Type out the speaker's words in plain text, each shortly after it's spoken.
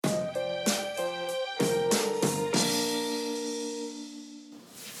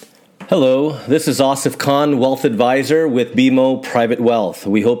Hello, this is Asif Khan, Wealth Advisor with BMO Private Wealth.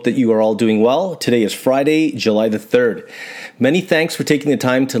 We hope that you are all doing well. Today is Friday, July the 3rd. Many thanks for taking the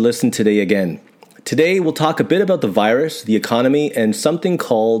time to listen today again. Today we'll talk a bit about the virus, the economy, and something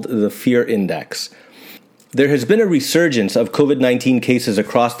called the Fear Index. There has been a resurgence of COVID-19 cases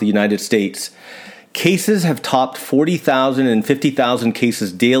across the United States. Cases have topped 40,000 and 50,000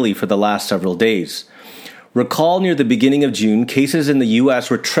 cases daily for the last several days. Recall near the beginning of June, cases in the U.S.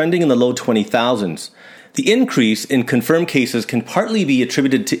 were trending in the low 20,000s. The increase in confirmed cases can partly be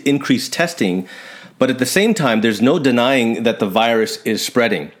attributed to increased testing, but at the same time, there's no denying that the virus is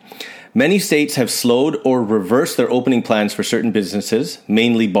spreading. Many states have slowed or reversed their opening plans for certain businesses,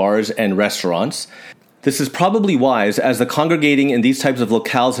 mainly bars and restaurants. This is probably wise, as the congregating in these types of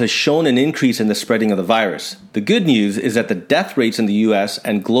locales has shown an increase in the spreading of the virus. The good news is that the death rates in the U.S.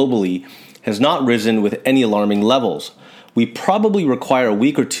 and globally has not risen with any alarming levels. We probably require a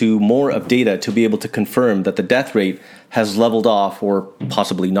week or two more of data to be able to confirm that the death rate has leveled off or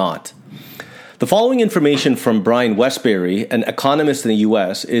possibly not. The following information from Brian Westbury, an economist in the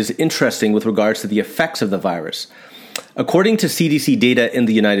U.S., is interesting with regards to the effects of the virus. According to CDC data in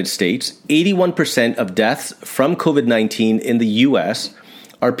the United States, 81% of deaths from COVID-19 in the U.S.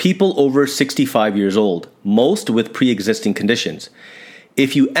 are people over 65 years old, most with pre-existing conditions.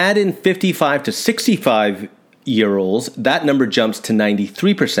 If you add in 55 to 65-year-olds, that number jumps to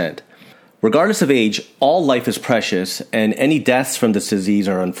 93%. Regardless of age, all life is precious, and any deaths from this disease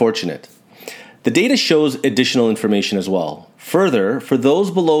are unfortunate. The data shows additional information as well. Further, for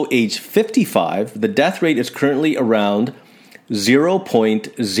those below age 55, the death rate is currently around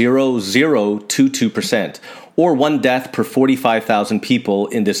 0.0022%, or one death per 45,000 people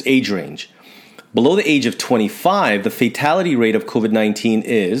in this age range. Below the age of 25, the fatality rate of COVID-19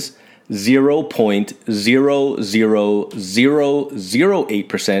 is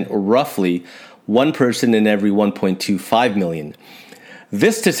 0.00008%, or roughly one person in every 1.25 million.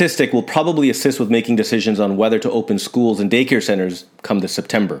 This statistic will probably assist with making decisions on whether to open schools and daycare centers come this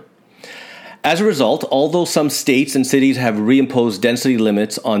September. As a result, although some states and cities have reimposed density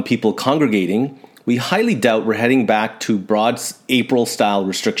limits on people congregating, we highly doubt we're heading back to broad April-style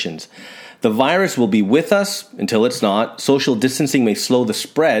restrictions. The virus will be with us until it's not. Social distancing may slow the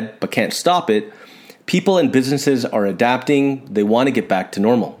spread, but can't stop it. People and businesses are adapting. They want to get back to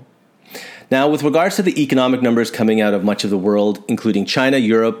normal. Now, with regards to the economic numbers coming out of much of the world, including China,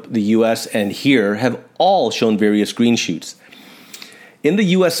 Europe, the US, and here, have all shown various green shoots. In the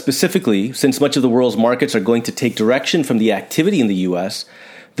US specifically, since much of the world's markets are going to take direction from the activity in the US,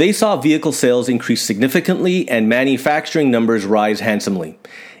 they saw vehicle sales increase significantly and manufacturing numbers rise handsomely.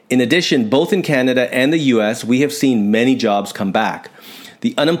 In addition, both in Canada and the US, we have seen many jobs come back.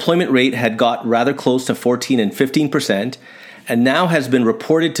 The unemployment rate had got rather close to 14 and 15%, and now has been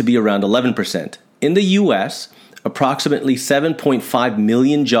reported to be around 11%. In the US, approximately 7.5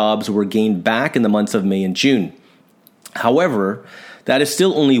 million jobs were gained back in the months of May and June. However, that is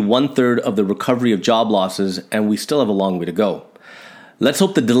still only one-third of the recovery of job losses, and we still have a long way to go. Let's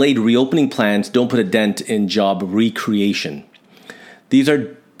hope the delayed reopening plans don't put a dent in job recreation. These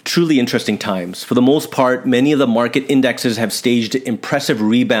are truly interesting times. For the most part, many of the market indexes have staged impressive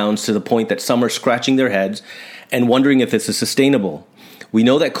rebounds to the point that some are scratching their heads and wondering if this is sustainable. We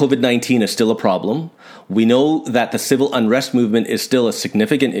know that COVID-19 is still a problem. We know that the civil unrest movement is still a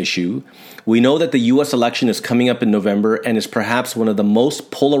significant issue. We know that the U.S. election is coming up in November and is perhaps one of the most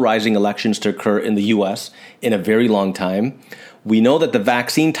polarizing elections to occur in the U.S. in a very long time. We know that the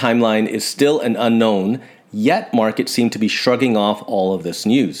vaccine timeline is still an unknown, yet markets seem to be shrugging off all of this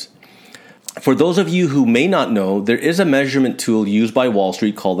news. For those of you who may not know, there is a measurement tool used by Wall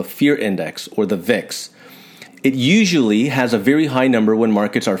Street called the Fear Index, or the VIX. It usually has a very high number when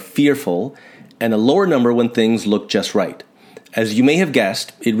markets are fearful and a lower number when things look just right. As you may have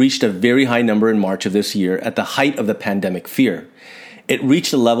guessed, it reached a very high number in March of this year at the height of the pandemic fear. It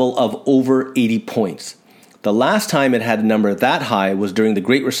reached a level of over 80 points. The last time it had a number that high was during the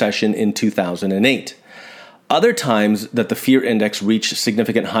Great Recession in 2008. Other times that the fear index reached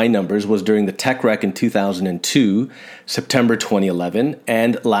significant high numbers was during the tech wreck in 2002, September 2011,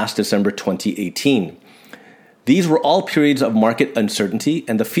 and last December 2018. These were all periods of market uncertainty,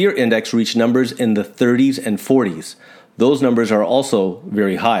 and the fear index reached numbers in the 30s and 40s. Those numbers are also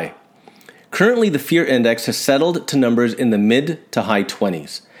very high. Currently, the fear index has settled to numbers in the mid to high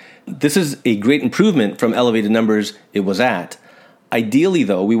 20s. This is a great improvement from elevated numbers it was at. Ideally,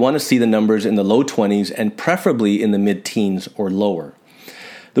 though, we want to see the numbers in the low 20s and preferably in the mid-teens or lower.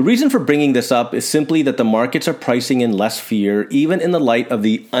 The reason for bringing this up is simply that the markets are pricing in less fear, even in the light of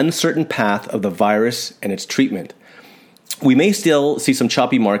the uncertain path of the virus and its treatment. We may still see some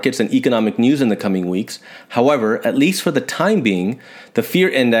choppy markets and economic news in the coming weeks. However, at least for the time being, the fear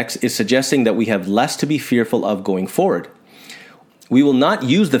index is suggesting that we have less to be fearful of going forward. We will not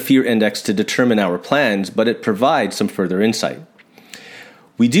use the fear index to determine our plans, but it provides some further insight.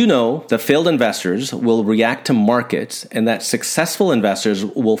 We do know that failed investors will react to markets and that successful investors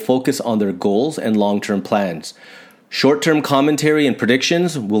will focus on their goals and long-term plans. Short-term commentary and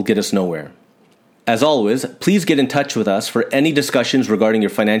predictions will get us nowhere. As always, please get in touch with us for any discussions regarding your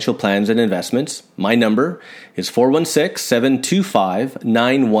financial plans and investments. My number is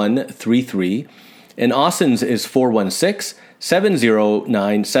 416-725-9133, and Austin's is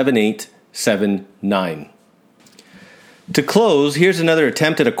 416-709-7879. To close, here's another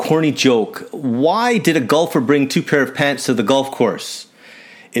attempt at a corny joke. Why did a golfer bring 2 pair of pants to the golf course?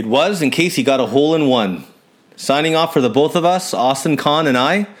 It was in case he got a hole-in-one. Signing off for the both of us, Asif Khan and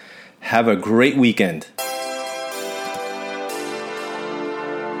I. Have a great weekend.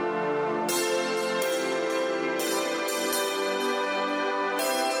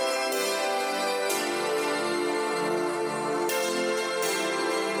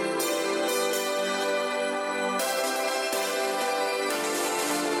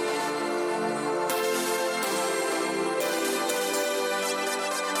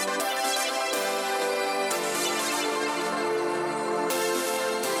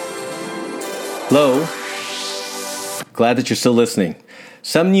 Hello. Glad that you're still listening.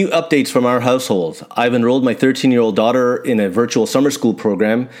 Some new updates from our household. I've enrolled my 13-year-old daughter in a virtual summer school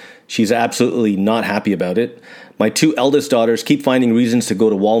program. She's absolutely not happy about it. My 2 eldest daughters keep finding reasons to go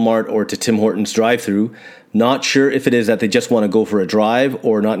to Walmart or to Tim Hortons drive-thru. Not sure if it is that they just want to go for a drive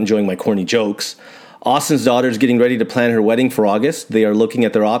or not enjoying my corny jokes. Austin's daughter is getting ready to plan her wedding for August. They are looking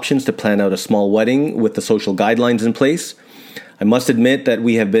at their options to plan out a small wedding with the social guidelines in place. I must admit that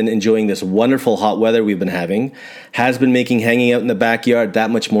we have been enjoying this wonderful hot weather we've been having. Has been making hanging out in the backyard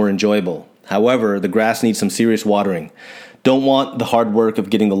that much more enjoyable. However, the grass needs some serious watering. Don't want the hard work of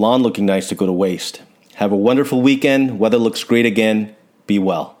getting the lawn looking nice to go to waste. Have a wonderful weekend. Weather looks great again. Be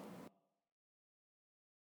well.